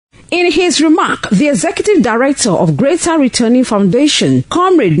In his remark, the executive director of Greater Returnee Foundation,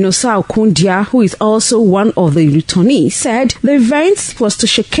 Comrade Nosa Okundia, who is also one of the returnees, said the event was to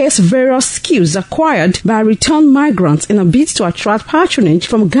showcase various skills acquired by returned migrants in a bid to attract patronage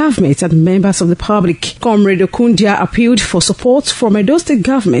from government and members of the public. Comrade Okundia appealed for support from Edo State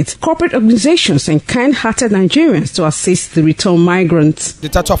government, corporate organizations, and kind-hearted Nigerians to assist the returned migrants. The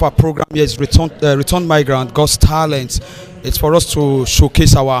title of our program here is Returned Migrants Got Talent. It's for us to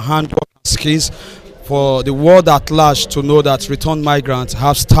showcase our handwork and skills for the world at large to know that returned migrants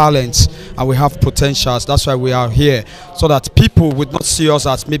have talents and we have potentials. That's why we are here, so that people would not see us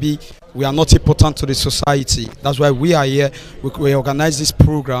as maybe we are not important to the society. That's why we are here. We organize this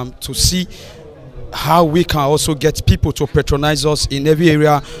program to see how we can also get people to patronize us in every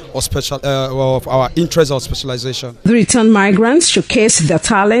area of our interest or specialization. The returned migrants showcase their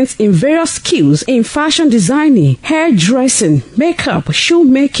talents in various skills in fashion designing, hairdressing, makeup,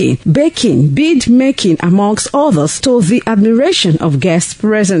 shoemaking, baking, bead making, amongst others, to the admiration of guests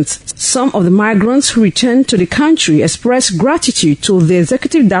present. Some of the migrants who returned to the country expressed gratitude to the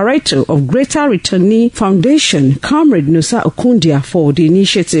executive director of Greater Returnee Foundation, Comrade Nosa Okundia, for the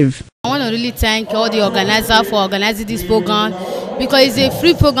initiative. I want to really thank all the organizers for organizing this program, because it's a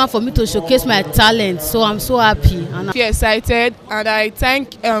free program for me to showcase my talent. So I'm so happy. And I'm excited, and I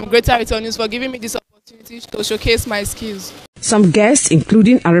thank Greater Returnees for giving me this opportunity to showcase my skills. Some guests,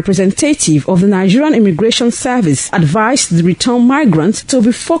 including a representative of the Nigerian Immigration Service, advised the returned migrants to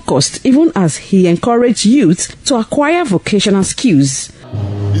be focused, even as he encouraged youth to acquire vocational skills.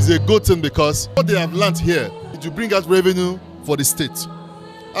 It's a good thing because what they have learned here, it will bring out revenue for the state.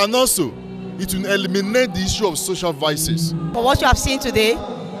 And also, it will eliminate the issue of social vices. For what you have seen today,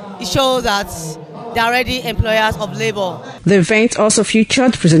 it shows that they are already employers of labor. The event also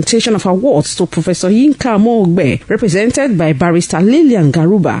featured presentation of awards to Professor Yinka Mogbe, represented by Barrister Lillian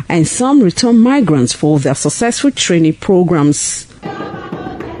Garuba, and some returned migrants for their successful training programs.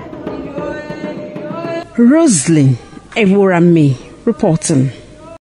 Roseline Ebhoramen reporting.